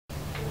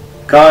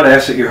God, I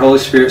ask that your Holy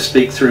Spirit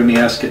speak through me.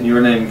 Ask it in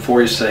your name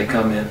before you say,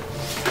 come in.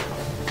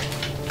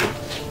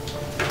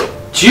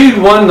 Jude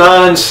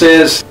 1:9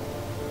 says,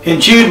 in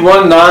Jude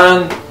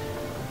 1:9,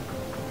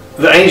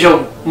 the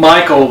angel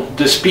Michael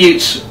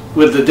disputes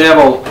with the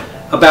devil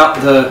about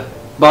the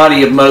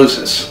body of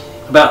Moses,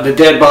 about the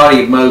dead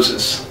body of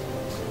Moses.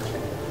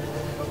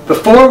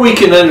 Before we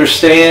can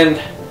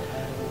understand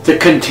the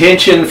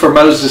contention for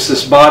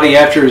Moses' body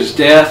after his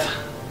death,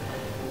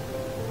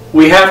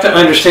 we have to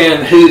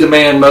understand who the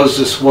man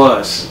Moses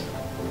was.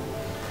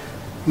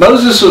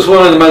 Moses was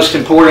one of the most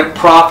important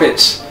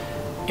prophets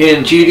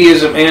in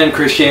Judaism and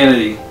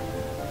Christianity.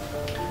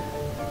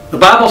 The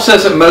Bible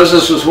says that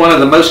Moses was one of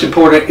the most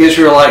important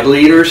Israelite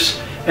leaders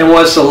and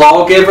was the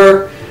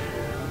lawgiver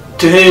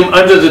to whom,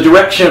 under the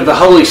direction of the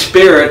Holy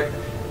Spirit,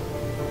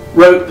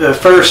 wrote the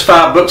first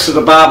 5 books of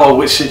the Bible,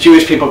 which the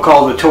Jewish people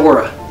call the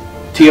Torah,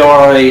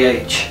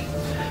 T-O-R-A-H.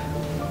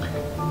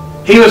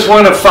 He was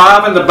one of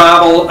 5 in the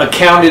Bible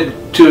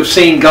accounted to have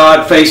seen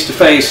God face to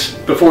face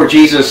before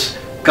Jesus,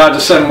 God the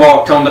Son,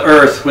 walked on the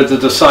earth with the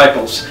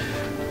disciples.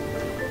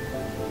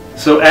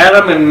 So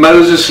Adam and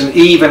Moses and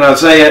Eve and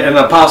Isaiah and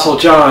the Apostle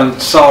John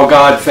saw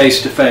God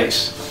face to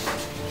face.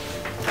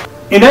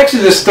 In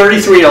Exodus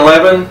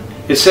 33:11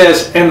 it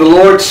says, and the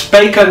Lord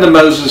spake unto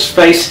Moses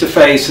face to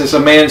face as a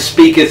man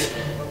speaketh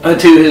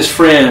unto his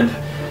friend.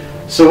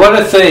 So what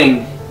a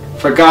thing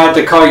for God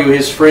to call you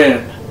his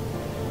friend.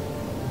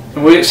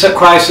 When we accept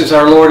Christ as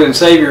our Lord and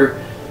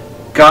Savior,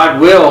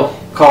 God will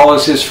call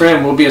us his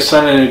friend. We'll be a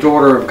son and a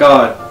daughter of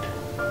God.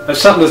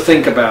 That's something to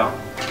think about.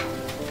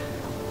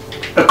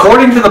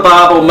 According to the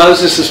Bible,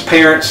 Moses'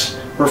 parents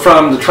were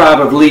from the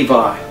tribe of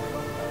Levi.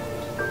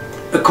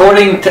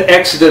 According to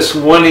Exodus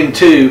 1 and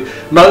 2,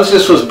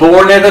 Moses was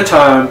born at a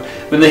time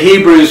when the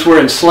Hebrews were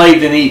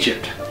enslaved in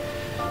Egypt,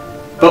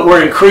 but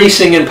were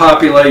increasing in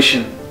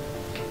population.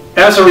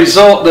 As a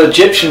result, the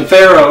Egyptian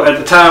Pharaoh at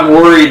the time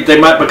worried they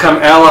might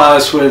become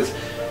allies with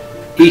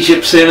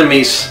Egypt's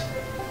enemies.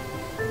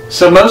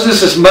 So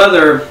Moses'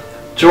 mother,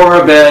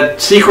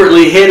 Jochebed,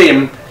 secretly hid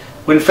him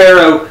when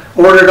Pharaoh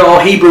ordered all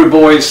Hebrew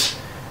boys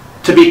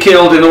to be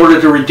killed in order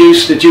to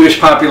reduce the Jewish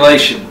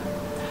population.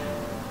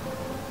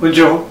 When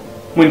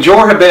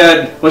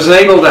Jochebed was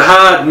unable to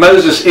hide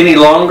Moses any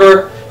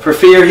longer for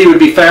fear he would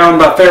be found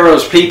by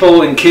Pharaoh's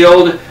people and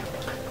killed,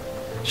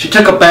 she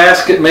took a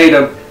basket made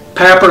of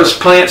papyrus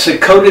plants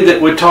and coated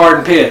it with tar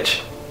and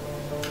pitch.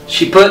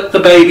 She put the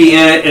baby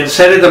in it and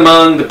set it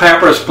among the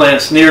papyrus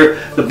plants near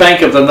the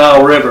bank of the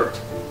Nile River.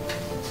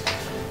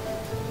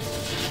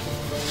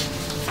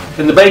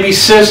 And the baby's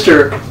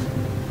sister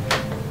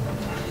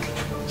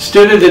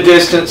stood at a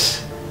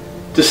distance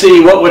to see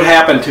what would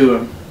happen to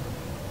him.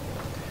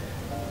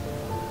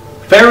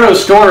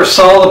 Pharaoh's daughter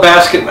saw the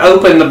basket and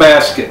opened the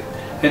basket,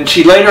 and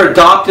she later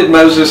adopted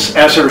Moses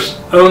as her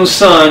own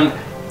son,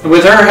 and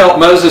with her help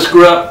Moses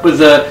grew up with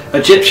the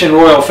Egyptian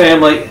royal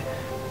family,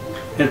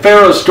 and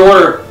Pharaoh's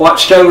daughter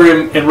watched over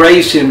him and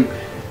raised him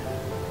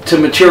to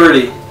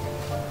maturity.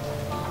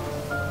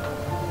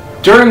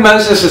 During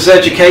Moses'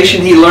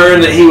 education, he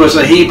learned that he was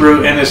a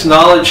Hebrew, and his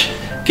knowledge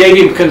gave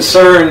him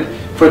concern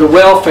for the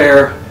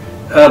welfare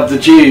of the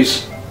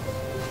Jews,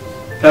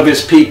 of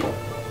his people.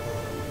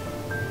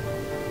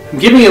 I'm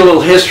giving you a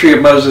little history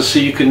of Moses so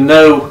you can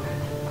know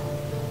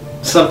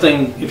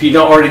something if you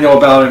don't already know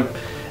about him.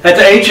 At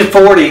the age of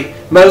 40,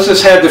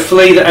 Moses had to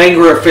flee the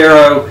anger of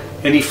Pharaoh,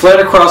 and he fled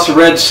across the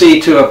Red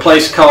Sea to a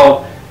place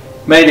called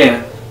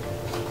Midian.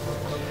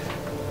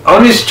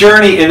 On his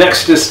journey in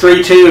Exodus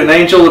 3:2, an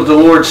angel of the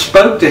Lord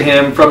spoke to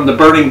him from the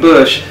burning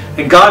bush,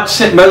 and God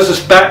sent Moses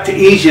back to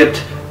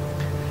Egypt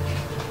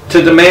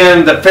to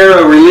demand that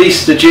Pharaoh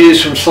release the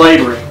Jews from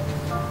slavery.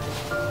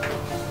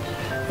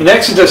 In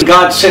Exodus,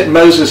 God sent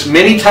Moses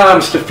many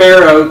times to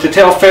Pharaoh to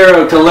tell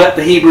Pharaoh to let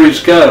the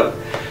Hebrews go,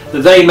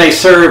 that they may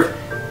serve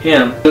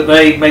him, that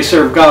they may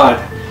serve God.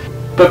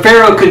 But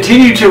Pharaoh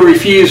continued to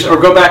refuse or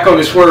go back on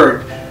his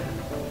word.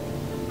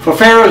 For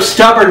Pharaoh's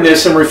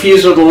stubbornness and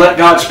refusal to let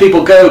God's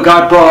people go,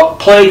 God brought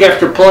plague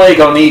after plague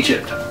on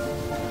Egypt.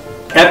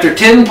 After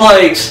 10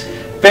 plagues,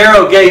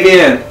 Pharaoh gave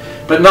in,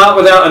 but not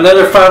without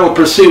another final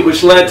pursuit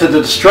which led to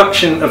the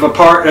destruction of a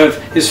part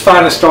of his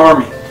finest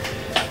army.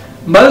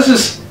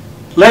 Moses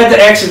led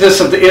the exodus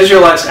of the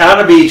Israelites out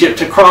of Egypt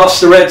to cross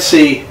the Red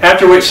Sea,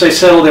 after which they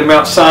settled in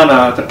Mount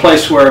Sinai, the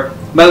place where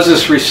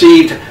Moses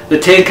received the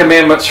 10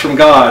 Commandments from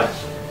God.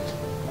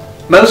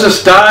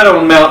 Moses died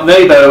on Mount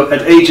Nebo at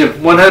the age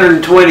of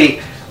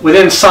 120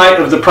 within sight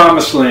of the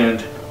Promised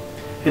Land.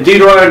 In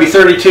Deuteronomy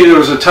 32 there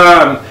was a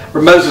time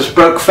where Moses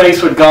broke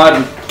faith with God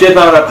and did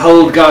not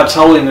uphold God's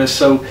holiness,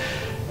 so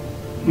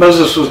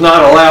Moses was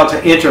not allowed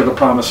to enter the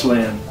Promised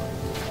Land.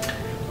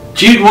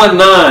 Jude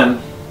 1:9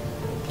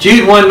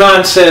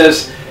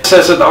 says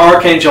that the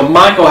Archangel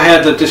Michael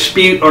had the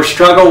dispute or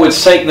struggle with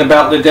Satan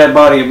about the dead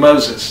body of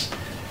Moses.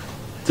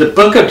 The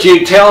book of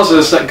Jude tells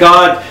us that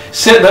God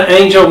sent the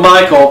angel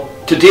Michael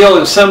to deal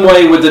in some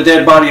way with the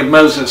dead body of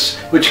Moses,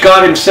 which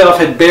God himself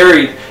had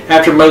buried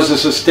after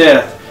Moses'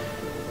 death.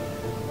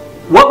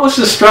 What was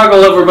the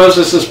struggle over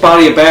Moses'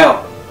 body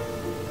about?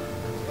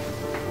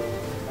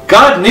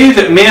 God knew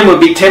that men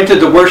would be tempted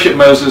to worship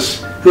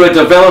Moses, who had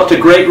developed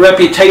a great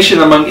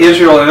reputation among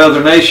Israel and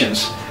other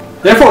nations.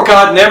 Therefore,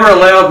 God never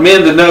allowed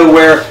men to know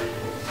where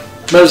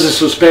Moses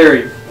was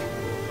buried.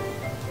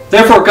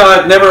 Therefore,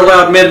 God never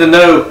allowed men to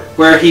know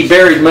where he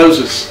buried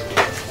Moses.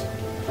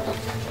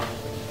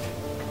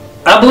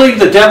 I believe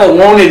the devil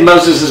wanted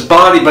Moses'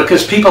 body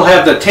because people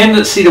have the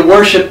tendency to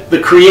worship the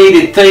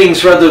created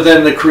things rather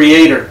than the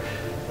Creator.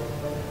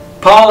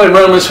 Paul in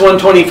Romans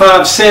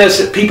 1:25 says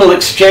that people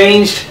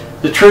exchanged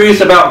the truth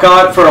about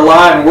God for a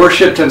lie and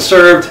worshipped and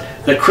served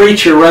the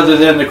creature rather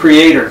than the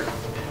Creator.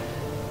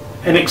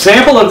 An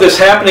example of this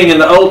happening in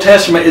the Old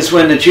Testament is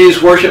when the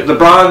Jews worshipped the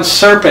bronze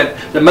serpent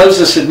that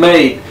Moses had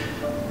made.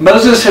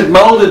 Moses had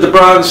molded the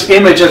bronze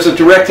image as a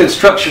direct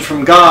instruction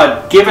from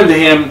God given to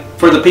him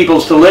for the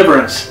people's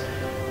deliverance.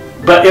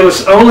 But it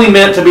was only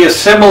meant to be a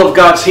symbol of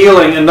God's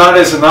healing and not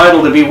as an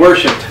idol to be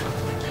worshipped.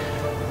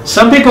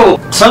 Some people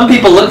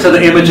look to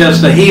the image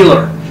as the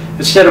healer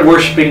instead of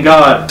worshiping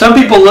God. Some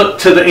people look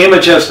to the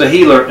image as the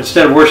healer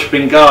instead of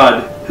worshiping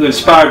God, who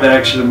inspired the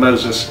action of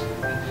Moses.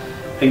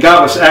 And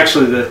God was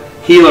actually the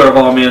healer of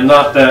all men,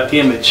 not that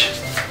image.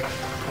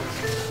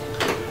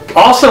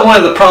 Also, one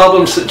of the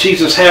problems that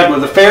Jesus had with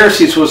the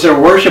Pharisees was their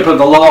worship of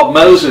the law of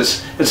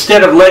Moses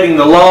instead of letting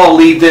the law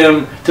lead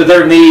them to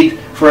their need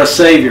for a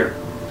Savior.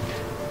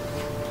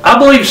 I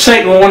believe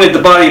Satan wanted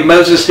the body of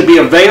Moses to be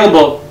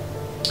available.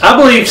 I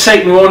believe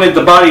Satan wanted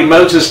the body of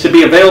Moses to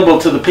be available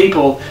to the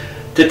people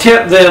to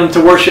tempt them to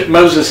worship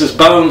Moses'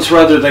 bones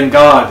rather than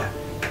God.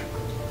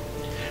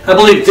 I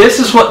believe this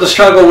is what the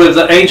struggle with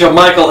the angel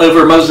Michael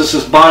over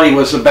Moses' body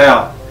was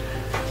about.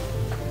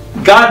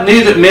 God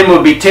knew that men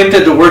would be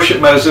tempted to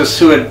worship Moses,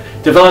 who had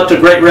developed a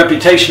great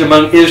reputation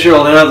among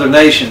Israel and other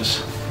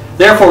nations.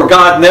 Therefore,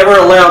 God never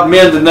allowed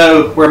men to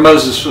know where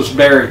Moses was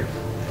buried.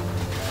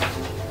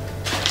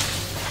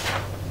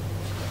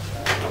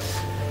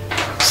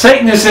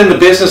 Satan is in the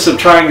business of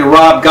trying to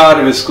rob God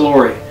of His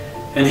glory,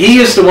 and he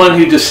is the one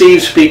who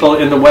deceives people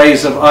in the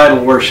ways of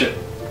idol worship.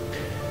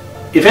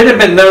 If it had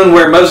been known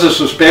where Moses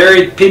was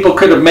buried, people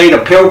could have made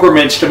a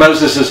pilgrimage to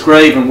Moses'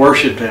 grave and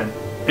worshipped him,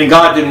 and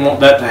God didn't want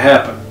that to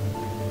happen.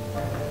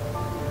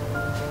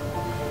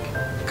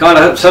 God,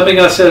 I hope something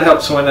I said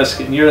helps someone else.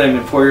 In your name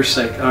and for your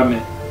sake.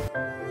 Amen.